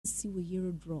see we hear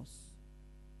a dross.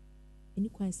 Any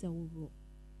kind say raw.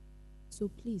 So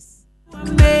please,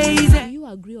 do you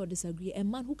agree or disagree? A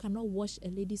man who cannot wash a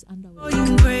lady's underwear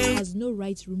has no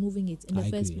right removing it in the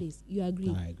first place. You agree?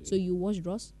 I agree. So you wash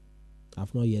dross?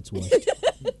 I've not yet washed.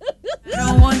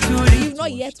 You've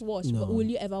not yet washed, but will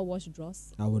you ever wash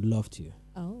dross? I would love to.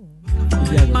 Oh.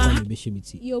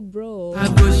 Yo, bro.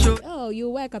 Oh, you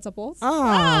wear catapults?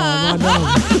 Madam.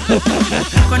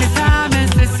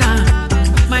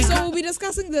 So we'll be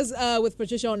discussing this with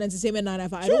Patricia on Entertainment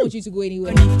 995. I don't want you to go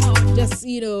anywhere. Just,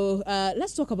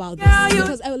 let's talk about this.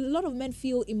 Because a lot of men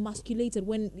feel emasculated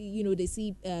when, they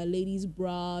see ladies'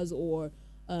 bras or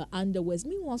underwears.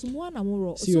 Meanwhile,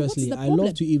 seriously, so I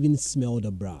love to even smell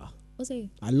the bra.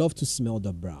 Say? I love to smell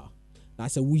the bra. I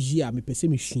said,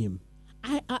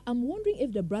 I'm wondering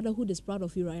if the brotherhood is proud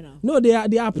of you right now. No, they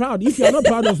are proud. If you are not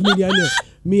proud of me,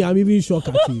 me, I'm even shocked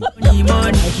at you.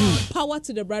 Power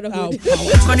to the brotherhood. It's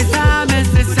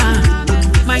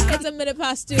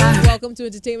 2:01. Welcome to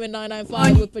Entertainment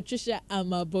 995 with Patricia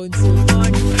Amabonsu.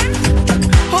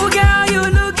 Oh girl, you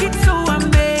looking so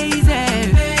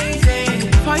amazing.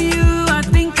 For you, I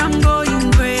think I'm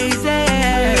going crazy.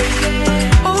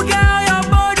 Oh girl, your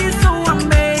body's so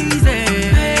amazing.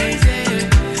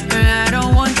 And I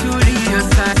don't want to leave your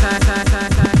side.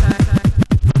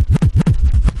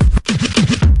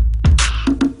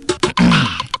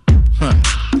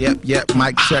 Yep,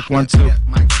 mic check 1 2.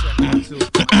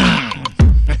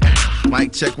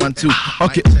 Mic check 1 2.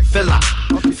 Okay, fella.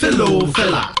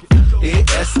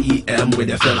 ASEM with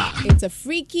the fella. It's a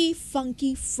freaky,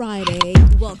 funky Friday.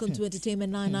 Welcome to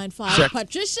Entertainment 995. Check.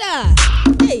 Patricia,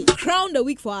 hey, crown the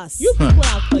week for us. You people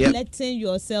are collecting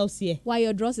yourselves here. Why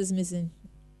your dress is missing?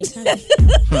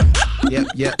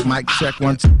 Yep, mic check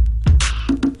 1 2.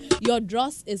 Your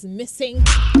dress is missing.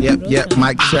 Yep,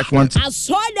 mic check 1 2. I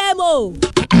saw them all.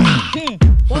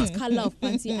 What color of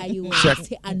panty are you wearing? Check.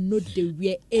 I know they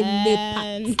wear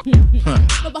any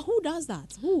pants. No, but who does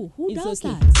that? Who does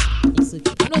that? It's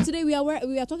okay. No, today we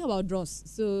are talking about dross.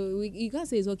 So you can't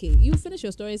say it's okay. You finish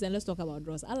your stories and let's talk about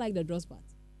dross. I like the dross part.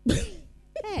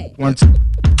 Hey. 1 2.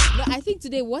 No, I think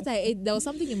today what I ate, there was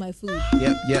something in my food.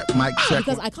 Yep, mic check.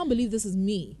 Because I can't believe this is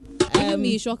me. Even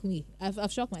me, it shocked me.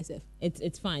 I've shocked myself.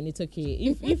 It's fine. It's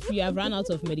okay. If you have run out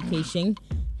of medication,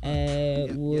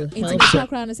 we'll help.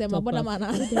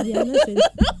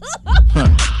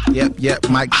 Yep,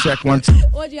 mic check 1 2.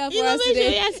 What do you have for us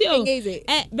today?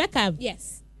 Yes, Becca.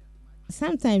 Yes.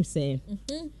 Sometimes, I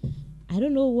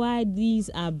don't know why these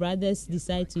brothers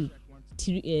decide to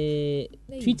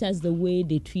treat us the way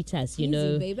they treat us. You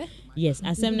know, baby. Yes,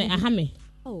 ahame.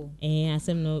 Oh.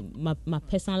 Asem no, my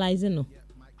personalizing no.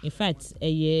 In fact,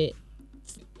 it's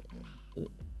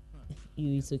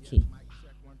okay.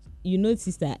 You know,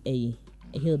 sister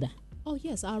Hilda. Oh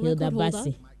yes, our Hilda record holder.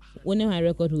 Bassi. One of my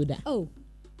record holder. Oh.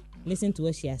 Listen to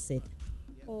what she has said.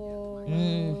 Oh.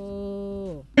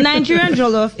 Nigerian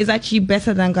jollof is actually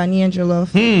better than Ghanaian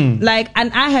jollof.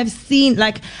 And I have seen,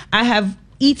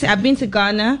 I've been to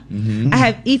Ghana. I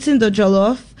have eaten the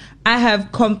jollof. I have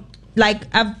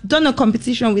I've done a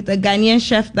competition with a Ghanaian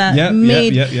chef that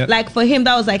made for him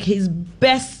that was his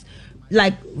best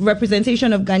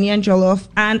representation of Ghanaian jollof,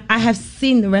 and I have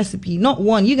seen the recipe, not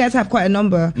one. You guys have quite a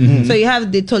number. So you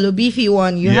have the tolo beefy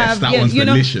one. You have that one's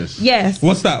delicious. Yes.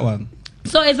 What's that one?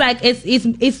 So it's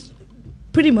it's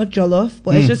pretty much jollof,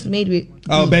 but it's just made with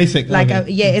basic.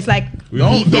 It's like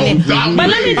don't doubt. But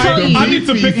let me tell you, I need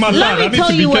to pick my side. I need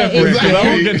to be careful because I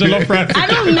won't get jollof rice. I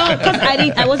don't know because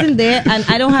I wasn't there and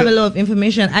I don't have a lot of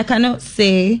information. I cannot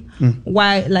say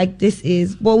why this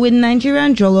is. But with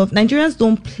Nigerian jollof, Nigerians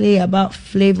don't play about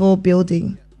flavor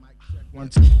building.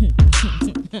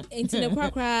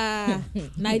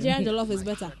 Nigerian jollof is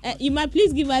better. You might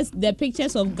please give us the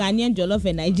pictures of Ghanaian jollof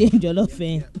and Nigerian jollof.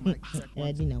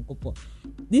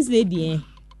 This lady,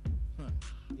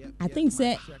 I think,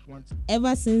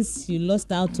 ever since she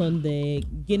lost out on the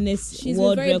Guinness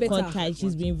World Record title,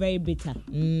 she's been very bitter.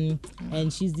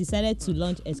 And she's decided to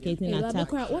launch a skating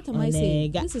attack. What am I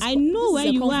saying? I know where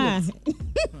you are.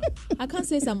 I can't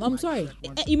say something. I'm sorry.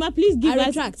 You might please give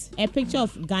us a picture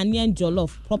of Ghanaian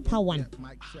jollof, proper one.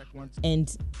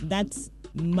 And that's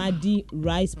muddy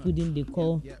rice pudding they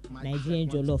call Nigerian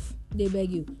jollof. They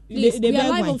beg you. Please, we are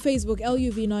live on Facebook,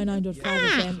 LUV99.5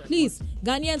 FM. Please,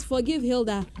 Ghanaians, forgive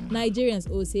Hilda.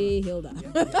 Nigerians, say Hilda.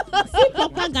 See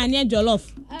proper Ghanaian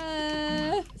jollof.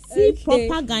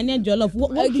 Proper Ghanaian jollof.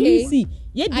 What do you see?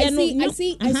 I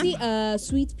see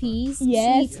sweet peas,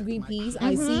 yes. Sweet green peas.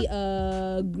 I see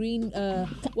green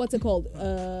what's it called?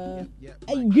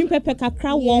 Green pepper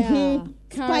kakra,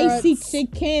 spicy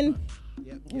chicken.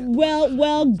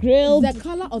 well grilled. The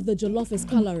color of the jollof is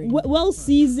coloring. Well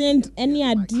seasoned. Any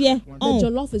idea? The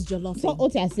jollof is jollof. So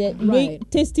what I said, Right.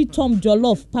 tasty Tom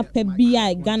jollof, Papa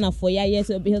Bia Ghana for ya.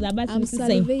 Yes, because I'm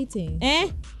salivating.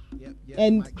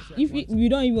 And if you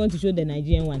don't even want to show the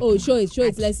Nigerian one. Oh, show it.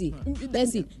 Let's see.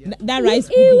 That rice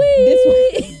pudding. This one.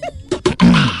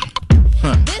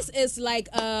 This is like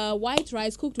white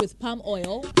rice cooked with palm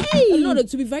oil. Hey. No,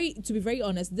 to be very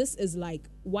honest, this is like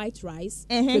white rice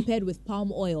prepared with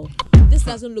palm oil. This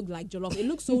doesn't look like jollof. It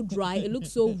looks so dry. It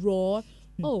looks so raw.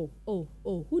 Oh,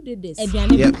 who did this? Yep.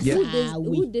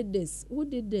 Who did this?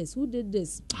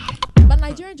 But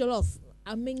Nigerian jollof,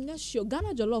 I mean, not sure.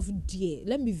 Ghana jollof, dear.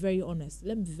 Let me be very honest.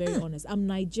 I'm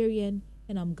Nigerian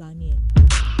and I'm Ghanaian.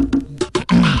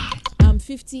 I'm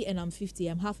 50 and I'm 50.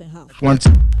 I'm half and half.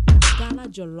 Ghana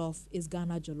jollof is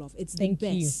Ghana jollof. It's the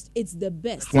best. It's the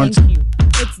best. Thank you.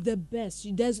 It's the best.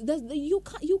 You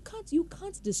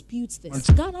can't dispute this.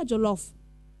 Ghana jollof.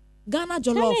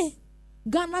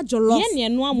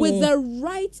 With the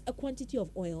right quantity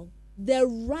of oil, the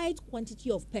right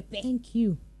quantity of pepper. Thank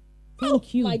you. Oh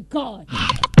my God.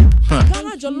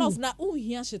 Ghana jollof na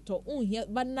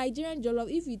but Nigerian jollof,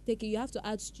 if you take it, you have to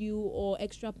add stew or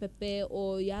extra pepper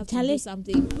or you have to do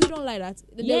something. We don't like that.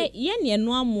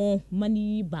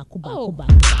 Money back. Oh,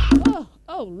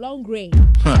 long grain.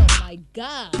 Oh my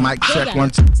God. Mic check one.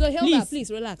 So Hilda,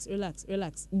 please relax.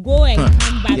 Go and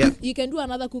come back. Yep. You can do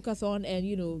another cookathon and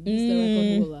beat the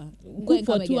record holder. Cook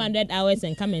for 200 hours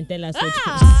and come and tell us what.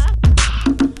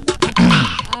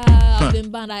 I've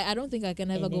been banned. I don't think I can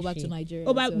ever go back to Nigeria.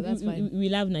 Oh, but so that's fine. We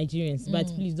love Nigerians, but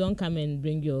please don't come and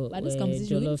bring your But this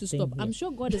conversation we need to stop. Here. I'm sure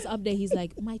God is up there. He's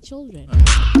like, my children.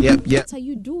 Yep. What are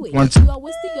you doing? Once. You are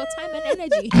wasting your time and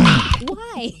energy.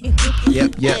 Why?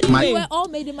 Yep. Anyway, we're all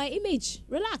made in my image.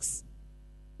 Relax.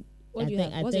 What do you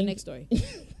have? What's your next story? My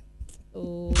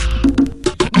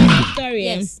next story.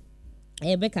 Yes.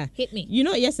 Becca, hit me. You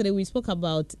know, yesterday we spoke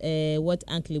about what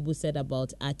Uncle Ibu said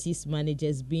about artist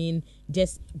managers being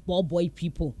just boy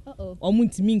people.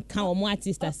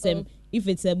 If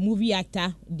it's a movie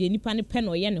actor,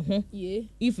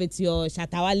 if it's your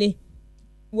Shatawale,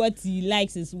 what he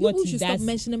likes is what he does. Stop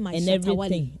mentioning my and Shatawale.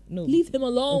 Everything. No, leave him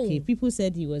alone. Okay, people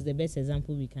said he was the best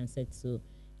example we can set. So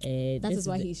that is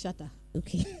why he's shatter.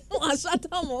 Okay.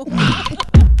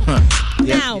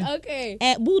 Now, okay.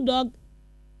 Bulldog.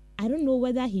 I don't know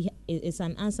whether it's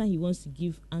an answer he wants to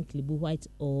give Uncle Ibu White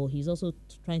or he's also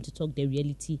trying to talk the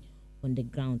reality on the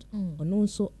ground. Or no,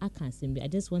 so I can't say. I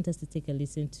just want us to take a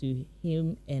listen to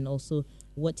him and also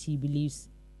what he believes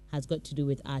has got to do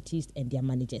with artists and their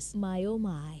managers. My oh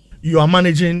my! You are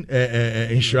managing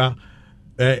Insura,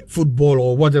 football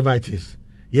or whatever it is.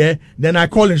 Yeah. Then I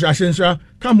call Insura. I say, Insura,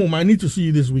 come home. I need to see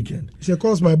you this weekend. He said,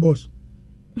 "Calls my boss."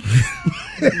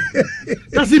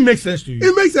 Does it make sense to you?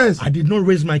 It makes sense. I did not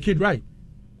raise my kid right.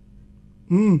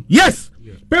 Yes.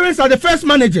 Parents are the first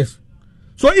managers.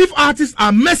 So if artists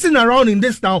are messing around in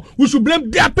this town, we should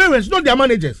blame their parents, not their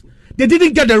managers. They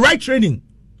didn't get the right training.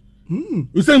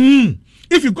 You say,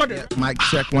 if you got the mic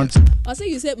check once. I say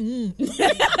you said,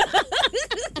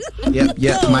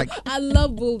 Yep, Mike. I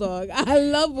love Bulldog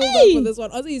for this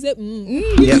one. Also, you said,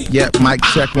 Yep, Mike,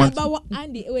 check once. But what,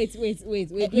 Andy, wait.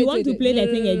 You want to play that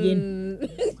thing again?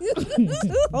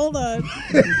 Hold on.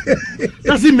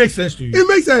 Does it make sense to you? It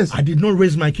makes sense. I did not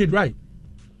raise my kid right.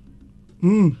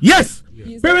 Yes.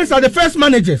 Parents are the first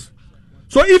managers.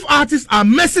 So if artists are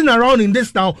messing around in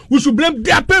this town, we should blame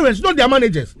their parents, not their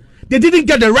managers. They didn't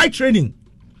get the right training.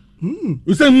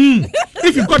 You say,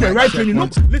 if you got the right training, no.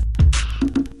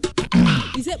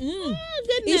 He said,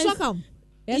 Goodness. Ishakam.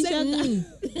 He said,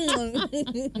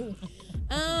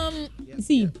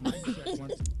 See,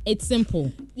 it's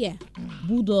simple. Yeah.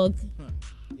 Bulldog,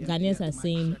 Ghanaians are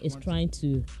saying, is trying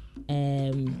to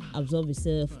absolve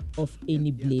himself of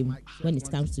any blame when it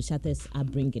comes to Shatter's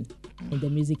upbringing in the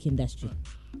music industry.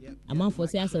 But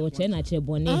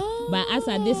as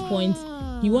at this point,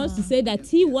 he wants to say that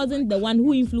he wasn't the one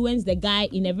who influenced the guy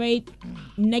in a very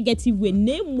negative way. So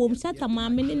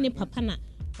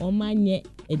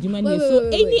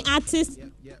any artist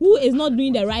who is not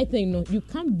doing the right thing, no, you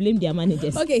can't blame their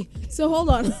managers. Okay, so hold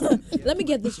on. Let me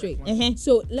get this straight.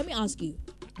 So let me ask you.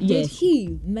 Yes. Did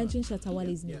he mention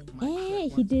Shatawale's name?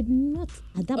 He did not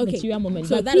at that material moment.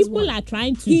 So but that people are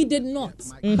trying to. He did not.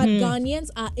 But Ghanaians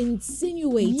are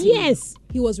insinuating. Yes.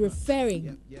 He was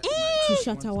referring to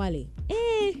Shatawale.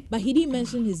 But he didn't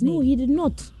mention his name. No, he did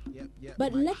not.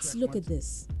 But let's look at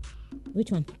this.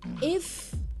 Which one?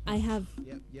 If I have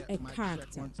a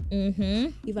character. Mm-hmm.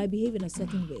 If I behave in a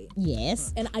certain way,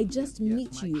 yes, and I just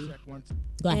meet you,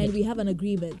 go ahead. and we have an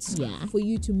agreement for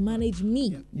you to manage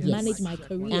me, manage my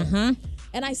career,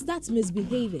 and I start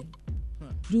misbehaving,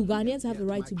 do Ghanaians have the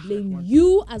right to blame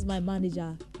you as my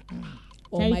manager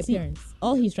or Charity, my parents?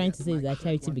 All he's trying to say is that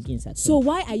charity begins at home. So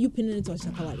why are you pinning it on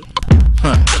Shatawale?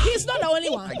 He's not the only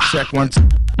one. Check once.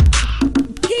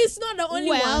 He's not the only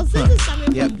well, one. since it's coming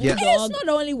from yeah. He's Bulldog, not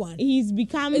the only one. he's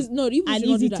become No, you an should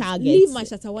not easy do that. target. Leave my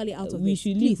Shatawale out of We this,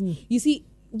 should please. leave. You see,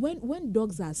 when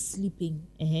dogs are sleeping,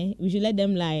 we should let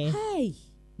them lie. hey,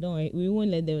 Don't worry, we won't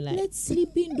let them lie. let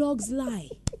sleeping dogs lie.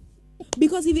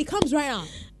 Because if he comes right now,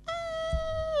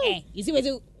 hey, you see what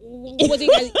you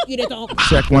guys you dey talk?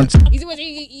 Check once. You see what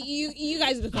you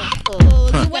guys dey talk? Oh,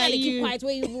 the one that keep quiet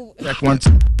where you. Check once.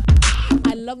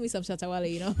 I love me some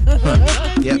Shatawale, you know.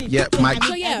 Yep, Mike.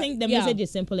 So I think the message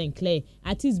is simple and clear.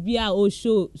 At least be our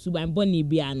show suban boni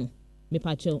biano. Me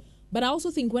pacho. But I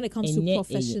also think when it comes to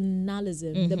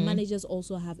professionalism, the managers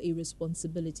also have a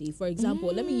responsibility. For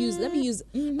example, let me use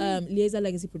Liaison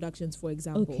Legacy Productions for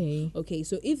example. Okay.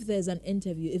 So if there's an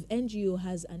interview, if NGO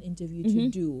has an interview to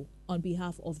do on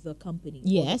behalf of the company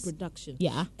or the production,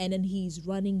 and then he's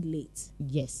running late,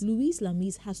 Luis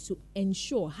Lamis has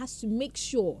to make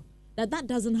sure that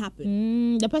doesn't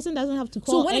happen. The person doesn't have to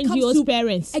call when it NGO's comes to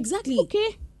parents. Exactly.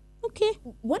 Okay.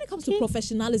 When it comes to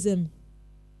professionalism,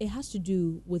 it has to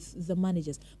do with the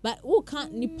managers. But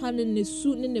can't nipan in the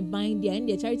suit in the bind and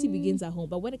their charity begins at home.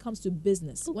 But when it comes to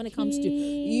business, when it comes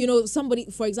to somebody,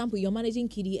 for example, you're managing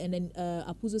Kitty, and then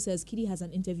Apuzo says Kitty has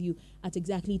an interview at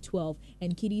exactly 12,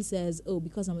 and Kitty says, "Oh,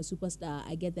 because I'm a superstar,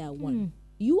 I get there at 1."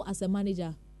 You as a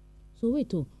manager, so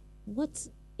wait, what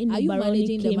are you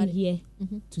managing came the here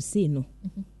to say no?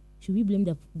 Should we blame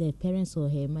the parents or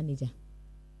her manager?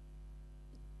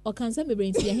 Or can some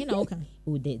brains here? Oh,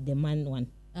 the man one.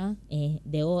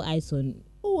 They're all eyes on.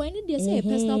 Oh, I need to say a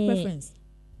personal preference.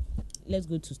 Let's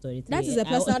go to story 3. That is a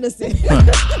personal decision.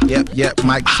 Yep,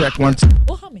 Mike, check once.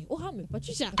 Oh,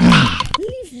 Patricia,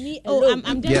 leave me alone.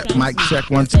 I'm just Yep, Mike, check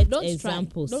once. Don't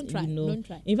examples. Don't try. Don't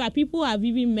try. In fact, people have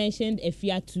even mentioned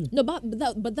Efia too. No, but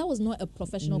that was not a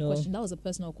professional question. That was a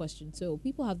personal question. So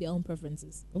people have their own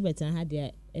preferences.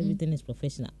 Everything is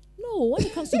professional. No, when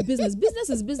it comes to business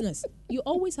is business. You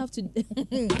always have to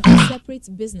separate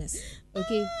business.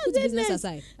 Okay, put business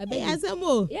aside. I beg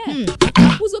you. Yeah.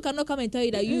 Apuzo cannot come and tell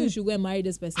you that you should go and marry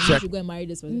this person. You should go and marry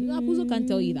this person. Apuzo can't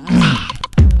tell you that.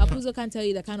 Apuzo can't tell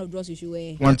you the kind of dress you should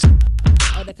wear or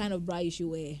the kind of bra you should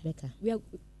wear. Becca,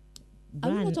 are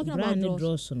we not talking about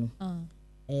draws?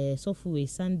 So for a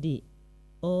Sunday,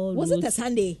 was it a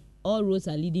Sunday? All roads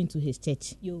are leading to his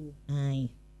church. Yo. Aye.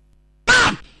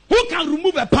 Who can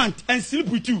remove a pant and sleep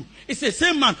with you? It's the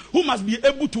same man who must be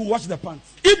able to wash the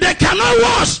pants. If they cannot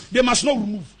wash, they must not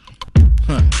remove.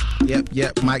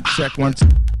 Yep, Mike, check once.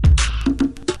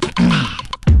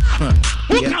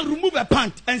 Who can remove a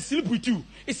pant and sleep with you?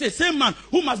 It's the same man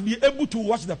who must be able to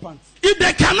wash the pants. If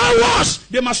they cannot wash,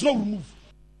 they must not remove.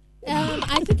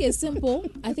 I think it's simple.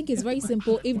 I think it's very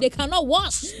simple. If they cannot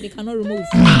wash, they cannot remove.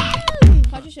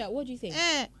 Patricia, what do you think?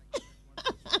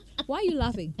 Why are you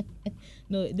laughing?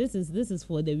 No, this is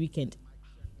for the weekend.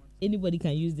 Anybody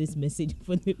can use this message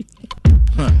for the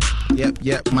weekend.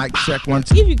 Yep, Mike, check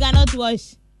once. If you cannot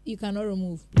wash, you cannot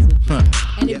remove.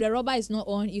 And if the rubber is not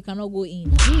on, you cannot go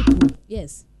in.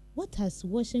 Yes. What has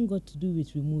washing got to do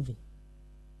with removing?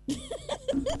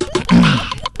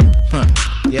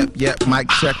 Yep, Mike,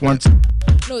 check once.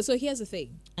 No, so here's the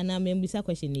thing. And I'm in this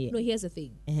question here. No, here's the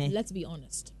thing. Let's be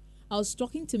honest. I was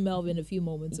talking to Melvin a few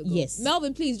moments ago. Yes.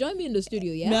 Melvin, please join me in the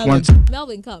studio, yeah?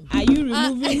 Melvin, come. Are you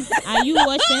removing? Are you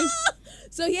washing?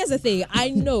 So here's the thing. I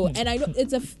know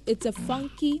it's a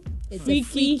funky, it's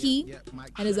freaky,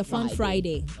 and it's a fun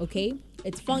Friday, okay?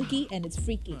 It's funky and it's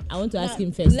freaky. I want to ask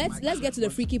him first. Let's get to the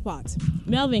freaky part.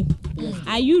 Melvin,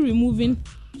 are you removing?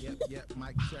 Yep,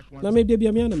 Mike, check once. Na me dey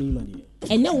bia me na me madi.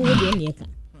 Enye wo dey na yeka.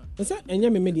 Nsa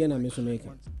enye me media na me so make.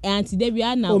 Anti dey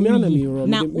bia na. Oh, me na me ro.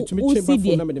 Na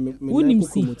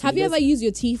have you ever used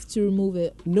your teeth to remove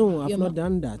it? No, I've not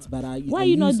done that, but Why are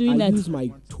you not doing that? I use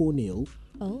my toenail.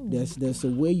 Oh. There's a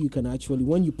way you can actually,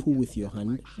 when you pull with your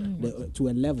hand to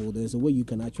a level, there's a way you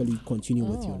can actually continue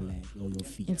with your leg or your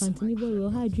feet.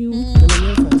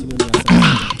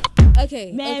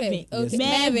 Okay.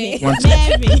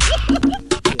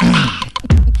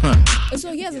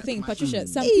 So here's the thing, Patricia.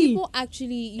 Some people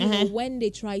actually, when they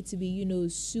try to be,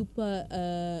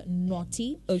 super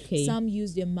naughty, some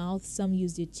use their mouth, some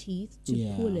use their teeth to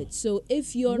pull it. So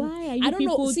if you're, I don't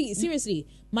know. See, seriously,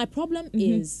 my problem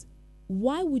is,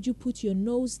 why would you put your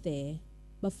nose there,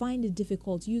 but find it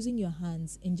difficult using your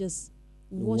hands and just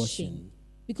washing?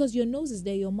 because your nose is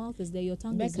there, your mouth is there, your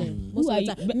tongue is there. Most of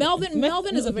the time.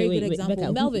 Melvin is a very good example.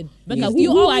 Becca, Melvin,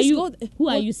 who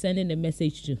are you sending the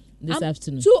message to this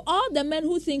afternoon? To all the men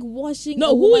who think washing.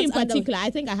 No, who in particular?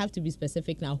 I think I have to be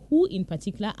specific now. Who in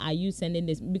particular are you sending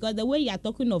this? Because the way you are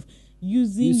talking of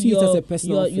using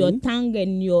your tongue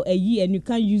and your and you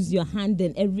can't use your hand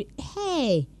and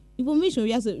information.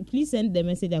 We have to please send the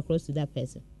message across to that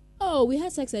person. Oh, we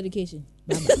had sex education.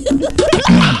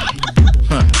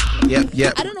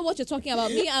 Yep. I don't know what you're talking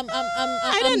about. Me, I'm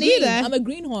I don't green. either. I'm a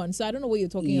greenhorn, so I don't know what you're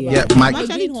talking about. Yeah, Mike. I'm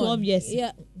actually 12 years.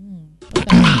 Yeah.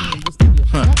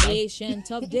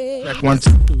 Patient of day. Check one.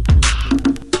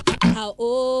 How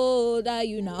old are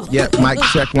you now? Yeah, Mike.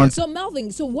 Check one. So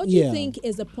Melvin, so what do you think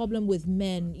is the problem with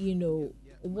men?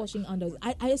 Washing under.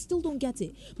 I still don't get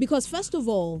it, because first of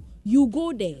all, you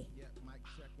go there.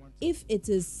 If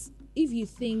you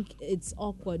think it's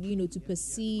awkward, to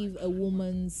perceive a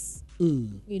woman's,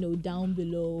 down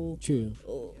below. True.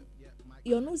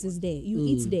 Your nose is there. You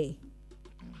eat there.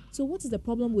 So what is the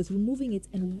problem with removing it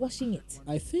and washing it?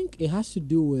 I think it has to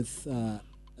do with,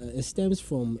 it stems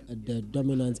from the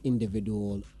dominant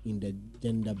individual in the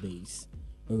gender base,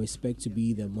 with respect to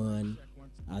be the man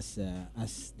as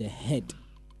the head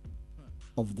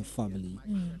of the family.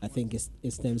 I think it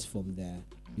stems from there.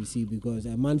 You see, because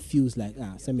a man feels like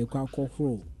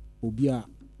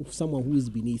someone who is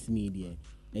beneath me there.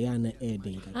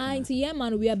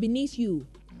 Man, we are beneath you.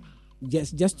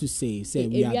 Just to say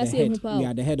we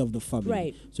are the head of the family.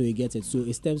 Right. So you get it. So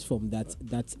it stems from that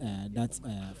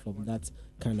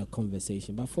kind of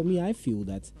conversation. But for me, I feel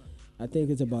that I think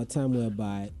it's about time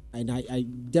whereby, and I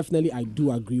definitely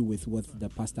do agree with what the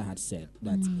pastor had said,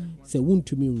 that say won't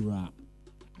to me ra.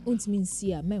 Like won't to me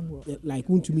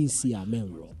see a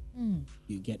men raw.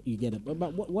 You get it.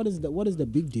 But what is the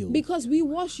big deal? Because we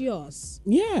wash yours.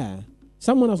 Yeah.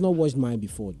 Someone has not washed mine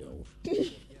before though.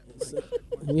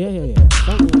 Yeah.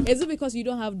 Is it because you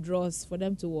don't have drawers for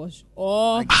them to wash?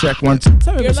 Or check one.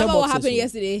 You remember what happened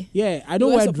yesterday? Yeah, I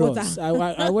don't wear drawers. I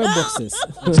wear boxes.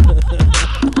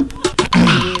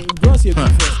 Drawers you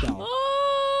first now.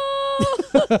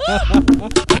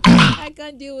 I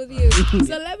can't deal with you.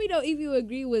 So let me know if you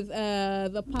agree with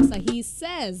the pastor. He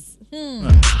says,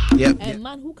 a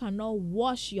man who cannot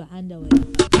wash your underwear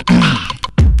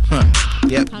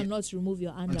cannot remove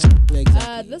your underwear.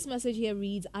 Exactly. This message here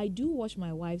reads, I do wash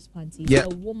my wife's panties. A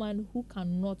woman who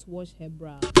cannot wash her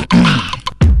bra.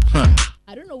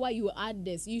 I don't know why you add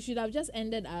this. You should have just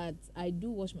ended at I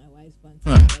do wash my wife's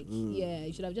panties.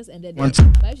 You should have just ended there.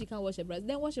 But if she can't wash her bra,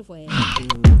 then wash it for her.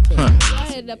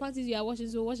 The panties you are washing,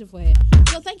 so wash it for her.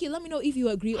 So thank you. Let me know if you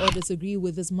agree or disagree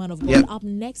with this man of God. Up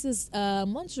next is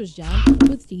Monstrous Jam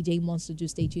with DJ Monster. Do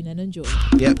stay tuned and enjoy.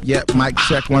 Yep. Mic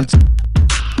check one.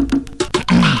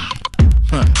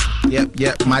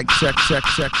 Yep. Mic check.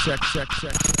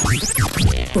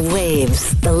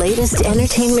 Waves, the latest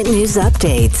entertainment news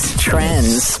updates,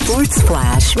 trends, sports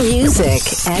flash, music,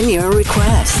 and your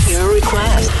requests.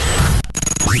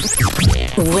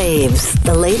 Waves,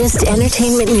 the latest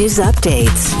entertainment news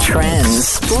updates, trends,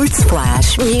 sports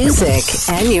flash, music,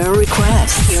 and your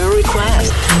requests.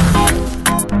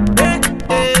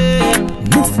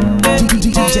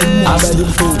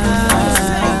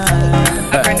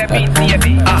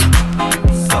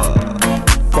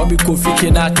 Bobby Kofi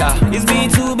Kinata. It's me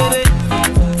too, baby.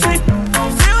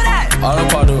 Feel that? All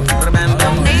up on remember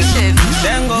nation.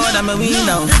 Thank God I'm a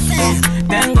winner.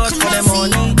 Thank God for the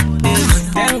money.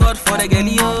 Thank God for the girl,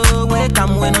 yo. Wake up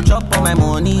when I chop on my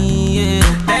money.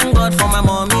 Thank God for my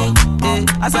mommy.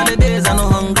 As of the days I'm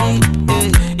not hungry.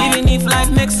 Even if life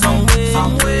makes some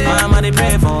way, mama they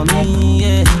pray for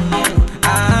me.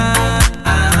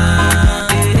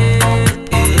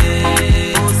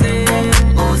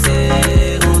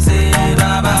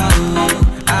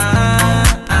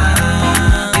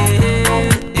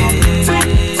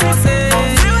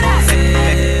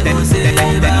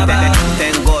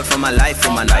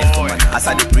 As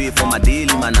I pray for my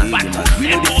daily man. We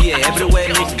know the fear everywhere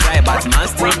make dry, but man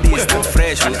still this still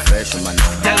fresh man.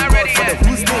 Thank God for the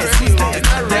who's this.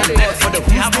 Thank God for the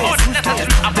who's this.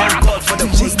 Thank God for the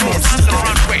who's this.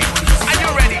 Are you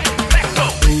ready? Let's go.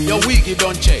 Your wig you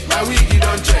don't check. My wig you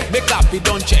don't check. Makeup you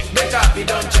don't check.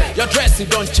 Your dress you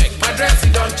don't check. My dress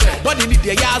you don't check. Body need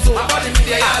the yazo. My body need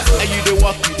the yazo. And you the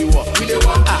walk. You the walk. You the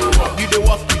walk. You the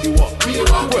walk. You the walk.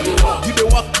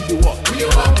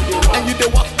 And you the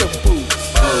walk the food.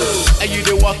 And you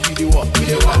the walk. You the walk. You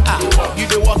the walk. You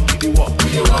the walk.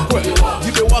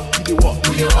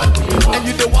 And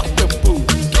you the walk the food.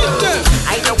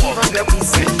 I don't give on the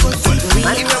piece.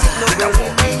 I don't know where they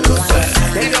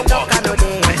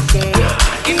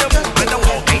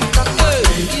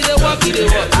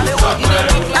walk.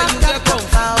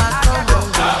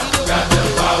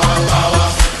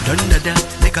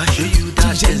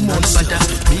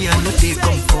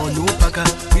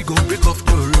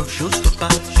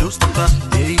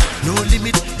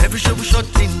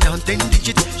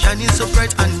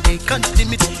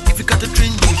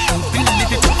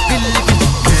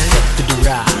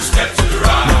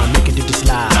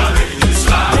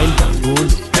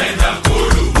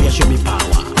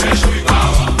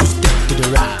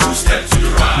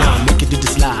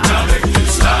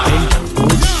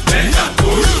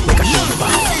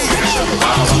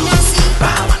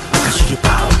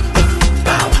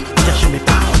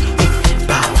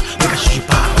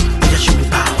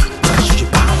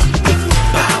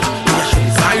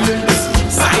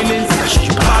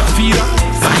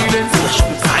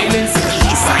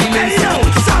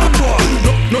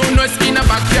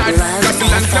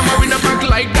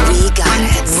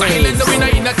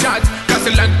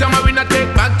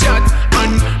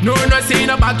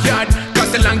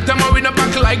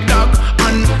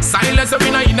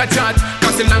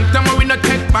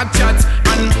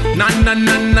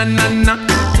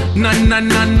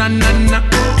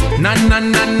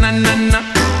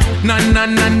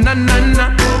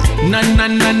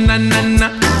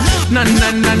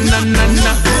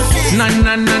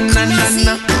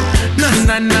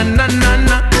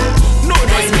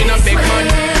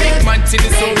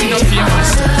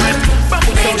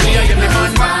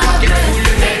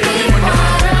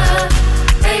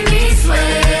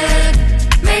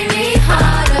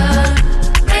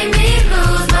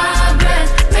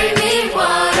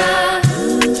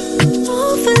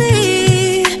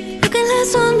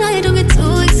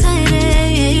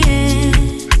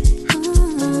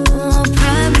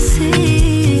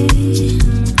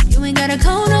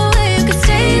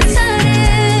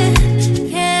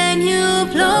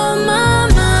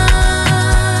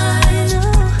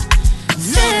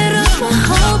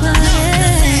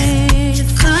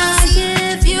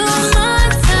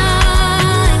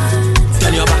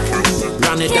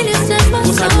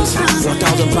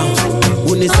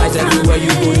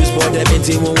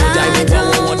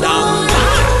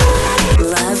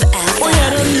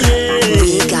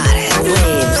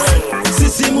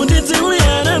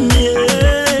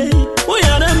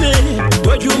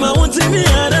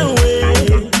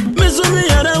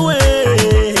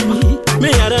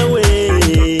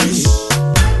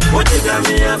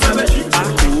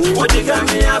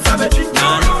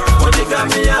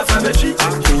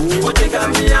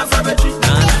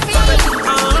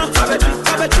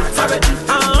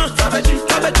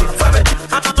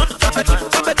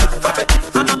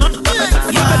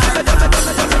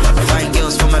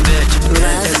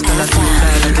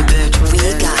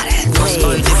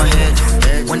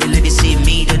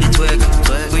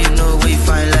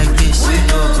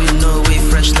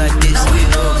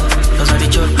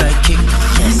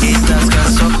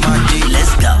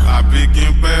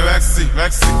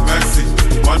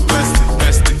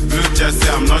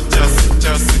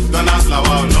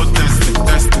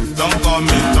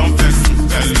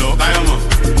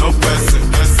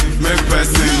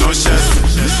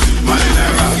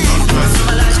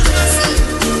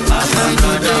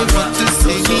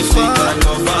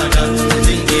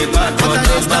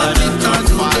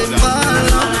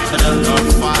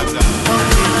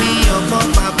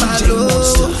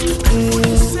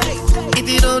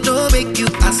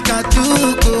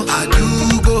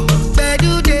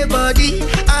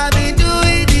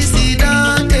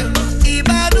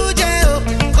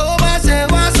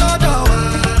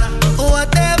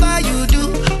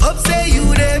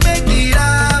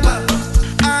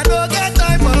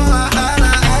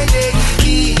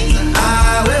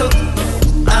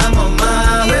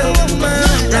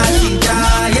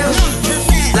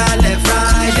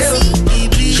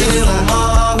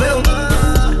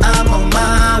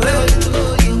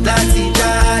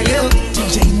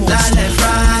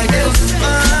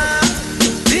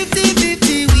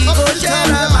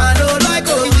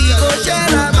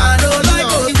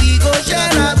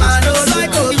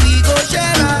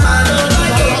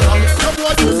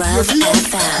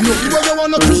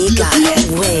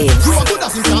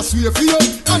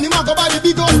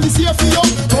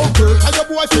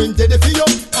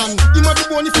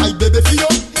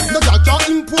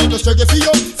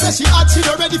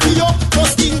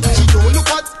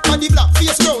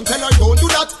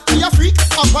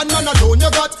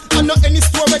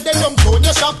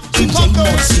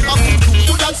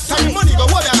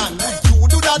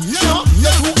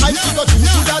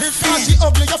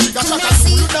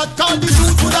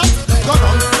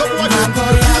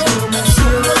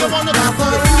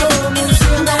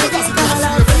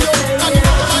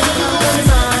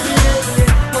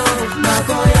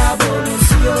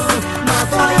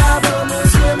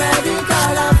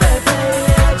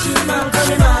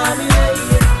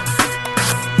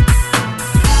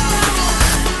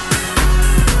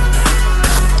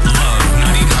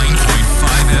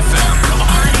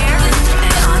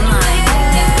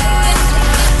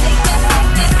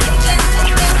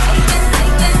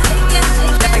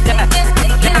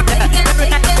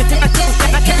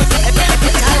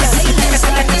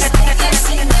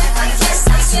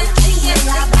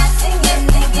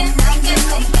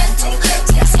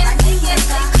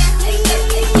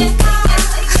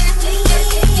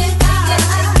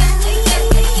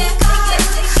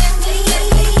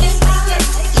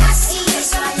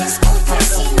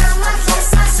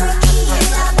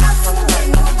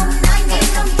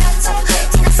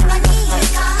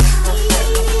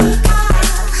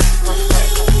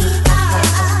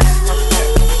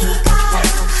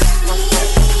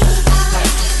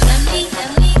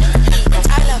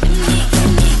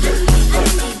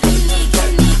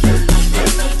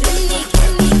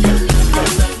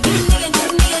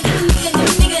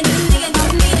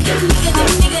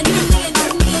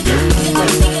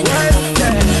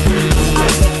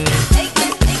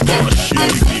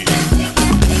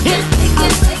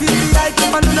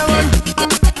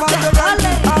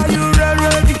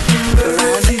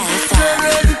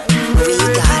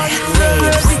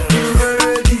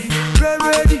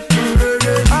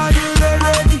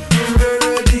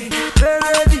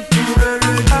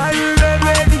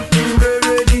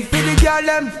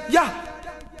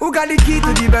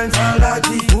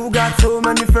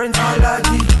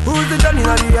 Who's the Johnny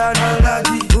on the yard?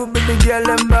 Who be the girl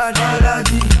them bad?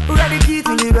 Who got the key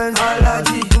to live in?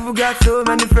 Who got so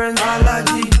many friends?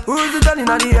 Who's the Johnny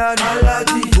on the yard?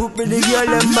 Who be the girl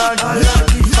them bad?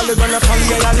 All the gonna call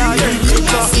me a lady.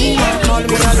 Call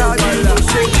me a lady.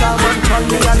 Shake time and call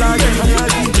me a lady.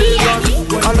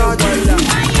 A lady.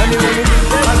 Anyway,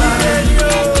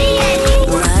 me a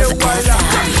lady.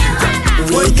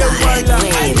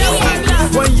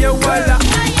 When you walla,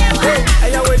 hey,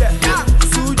 aya with it,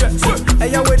 suja,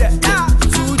 aya with it,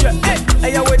 suja,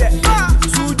 aya with it,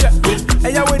 suja,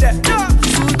 aya with it,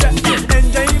 suja,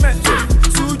 enjoyment,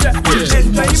 suja,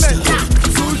 enjoyment,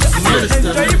 suja,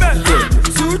 enjoyment,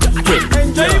 suja,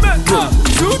 enjoyment,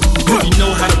 suja. You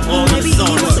know how to ball the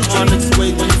song, on its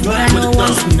way when you fly with a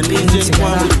thumb. The DJ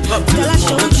Quan with up to the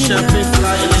phone, champagne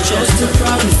fly and Just to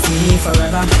promise me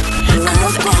forever.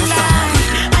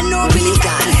 I know we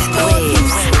got it.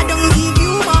 I don't give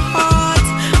you my heart,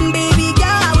 baby girl.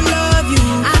 I will love you.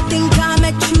 I think I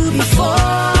met you before,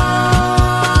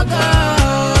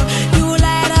 girl. You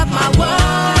light up my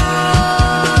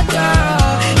world,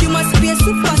 girl. You must be a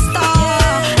superstar.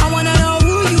 I wanna know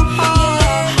who you are.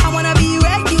 I wanna be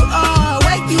where you are,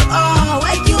 where you are,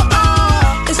 where you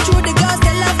are. It's true, the girls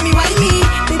that love me, why me?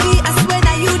 Baby, I swear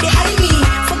that you they hide me.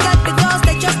 Forget the girls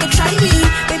that just to try me.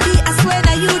 Baby, I swear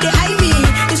that you they hide me.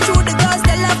 It's true, the girls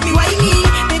that love me, why me?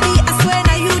 Baby, I swear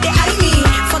that you they hide me.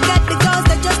 Forget the girls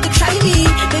that just to try me.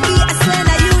 Baby, I swear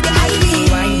that you they hide me.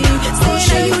 Say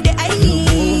that you they hide me.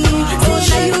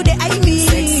 Say that you they hide me.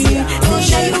 Say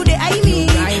that you they hide me.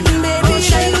 Baby,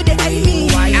 say you they hide me.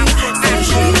 Say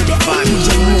that you they hide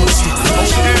me.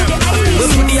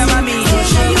 Who the mami?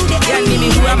 Yeah, me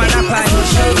who am I? I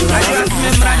just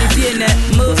remember the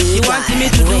move. You want me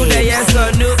to do the yes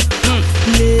or no?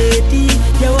 Lady,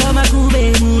 you want my cool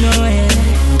baby, no way.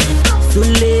 So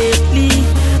lately,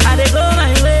 I dey go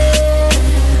my way.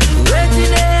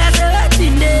 Waiting there,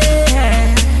 waiting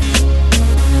there.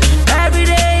 Every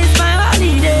day is my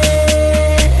holiday.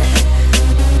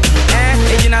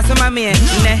 You know some mami,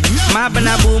 my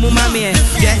bana boom, mami.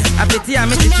 Yeah, I pity,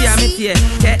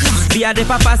 yeah. Be a the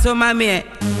papa, so mami.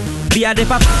 Be a the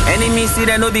papa. Enemy see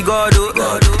they no be God,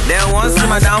 then once see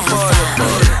my downfall.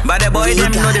 But the boy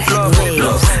them know the flow.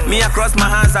 Me across my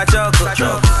hands I choke.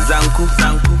 Zanku,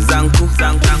 zanku, zanku,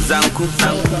 zanku, zanku,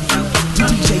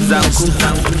 zanku,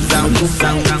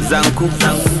 zanku, zanku,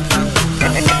 zanku.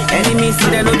 Enemy see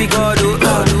they no be God,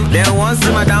 then once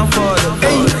see my downfall.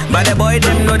 But the boy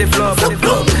them know the flow.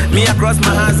 Me across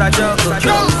my hands I choke.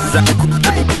 Zanku,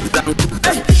 zanku.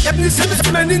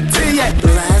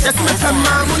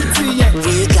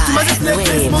 We got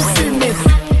waves.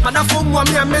 Manafo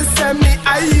mwami amense mi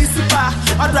ayi super.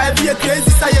 I drive a crazy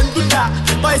science Buddha.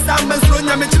 Boys and men slow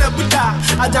nyame chine Buddha.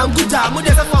 Ajanguja mu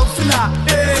de fa funa.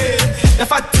 Eh, the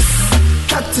factus,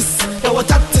 the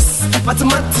watatus,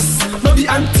 mathematics, no be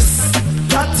antis.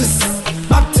 Practice,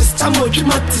 Baptist, chamo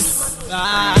jumatis.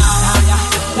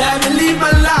 Let me live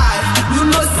my life. You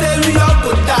know say we all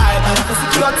go die. For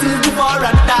security before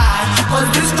I die. Cause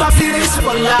this trap is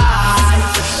for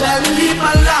life. Let me live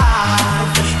my life.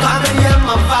 Come and hear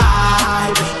my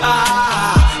vibe.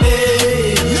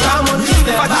 Hey, come on, live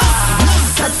the vibe.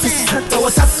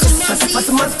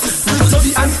 Mathematics, so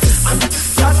the antis.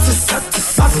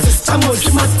 Practice, chamo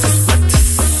jumatis.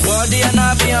 Body and I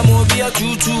be a movie, a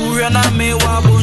choo-choo, and I may wabble.